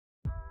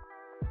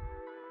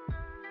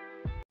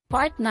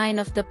Part 9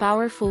 of the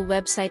powerful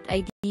website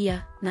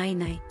idea,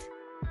 Ninite.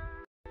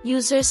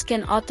 Users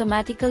can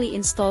automatically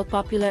install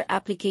popular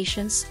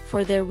applications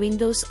for their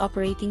Windows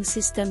operating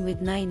system with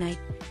Ninite,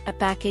 a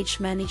package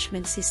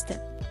management system.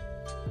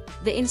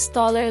 The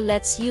installer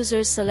lets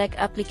users select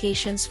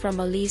applications from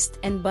a list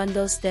and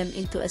bundles them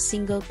into a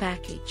single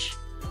package.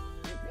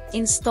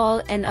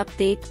 Install and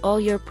update all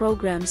your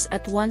programs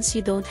at once.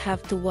 You don't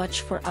have to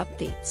watch for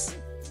updates.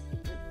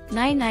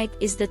 Ninite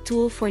is the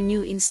tool for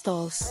new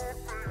installs.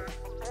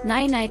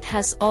 Ninite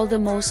has all the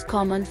most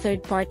common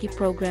third-party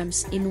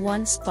programs in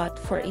one spot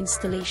for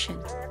installation.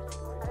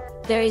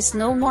 There is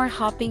no more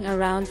hopping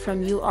around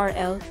from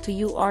URL to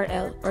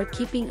URL or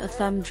keeping a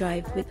thumb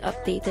drive with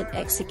updated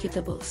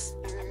executables.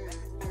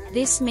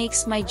 This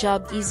makes my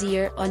job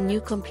easier on new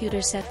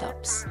computer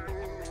setups.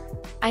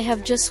 I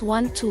have just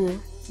one tool,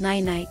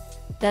 Ninite,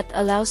 that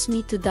allows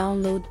me to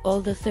download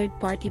all the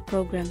third-party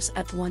programs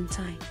at one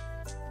time.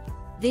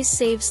 This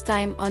saves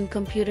time on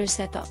computer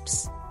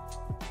setups.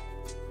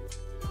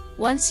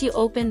 Once you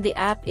open the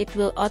app, it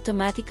will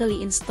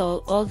automatically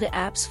install all the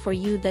apps for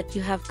you that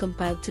you have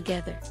compiled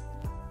together.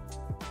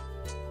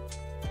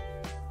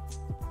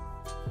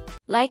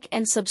 Like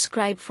and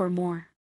subscribe for more.